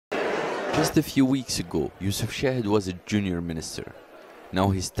Just a few weeks ago, Youssef Chahed was a junior minister. Now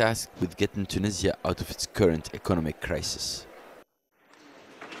he's tasked with getting Tunisia out of its current economic crisis.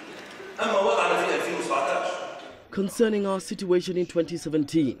 Concerning our situation in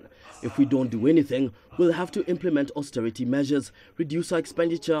 2017, if we don't do anything, we'll have to implement austerity measures, reduce our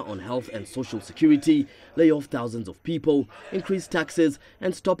expenditure on health and social security, lay off thousands of people, increase taxes,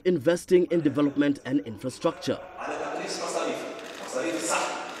 and stop investing in development and infrastructure.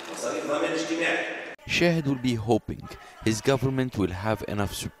 Chahed will be hoping his government will have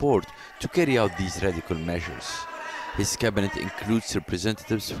enough support to carry out these radical measures. His cabinet includes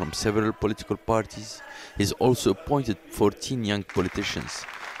representatives from several political parties. He's also appointed 14 young politicians,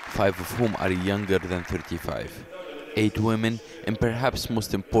 5 of whom are younger than 35, 8 women, and perhaps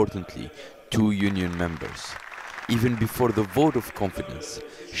most importantly, 2 union members. Even before the vote of confidence,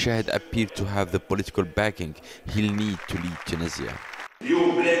 Chahed appeared to have the political backing he'll need to lead Tunisia.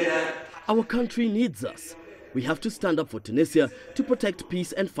 Our country needs us. We have to stand up for Tunisia to protect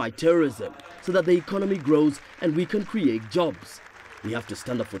peace and fight terrorism so that the economy grows and we can create jobs. We have to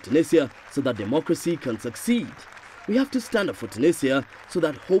stand up for Tunisia so that democracy can succeed. We have to stand up for Tunisia so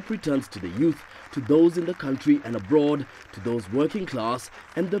that hope returns to the youth, to those in the country and abroad, to those working class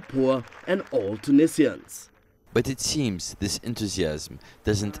and the poor and all Tunisians. But it seems this enthusiasm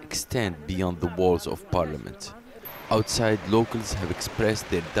doesn't extend beyond the walls of parliament. Outside, locals have expressed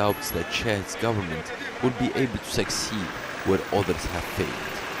their doubts that Chahed's government will be able to succeed where others have failed.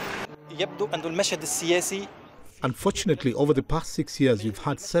 Unfortunately, over the past 6 years, we've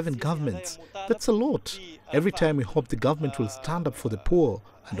had 7 governments. That's a lot. Every time we hope the government will stand up for the poor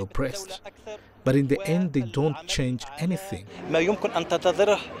and oppressed. But in the end, they don't change anything.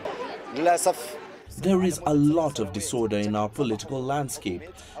 There is a lot of disorder in our political landscape,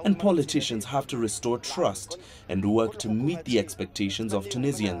 and politicians have to restore trust and work to meet the expectations of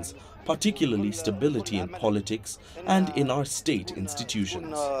Tunisians, particularly stability in politics and in our state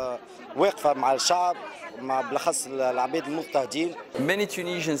institutions. Many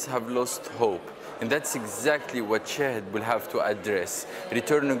Tunisians have lost hope, and that's exactly what Chahed will have to address,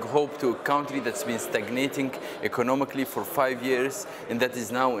 returning hope to a country that's been stagnating economically for 5 years and that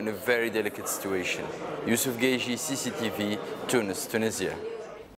is now in a very delicate situation. Youssef Gaigi, CCTV, Tunis, Tunisia.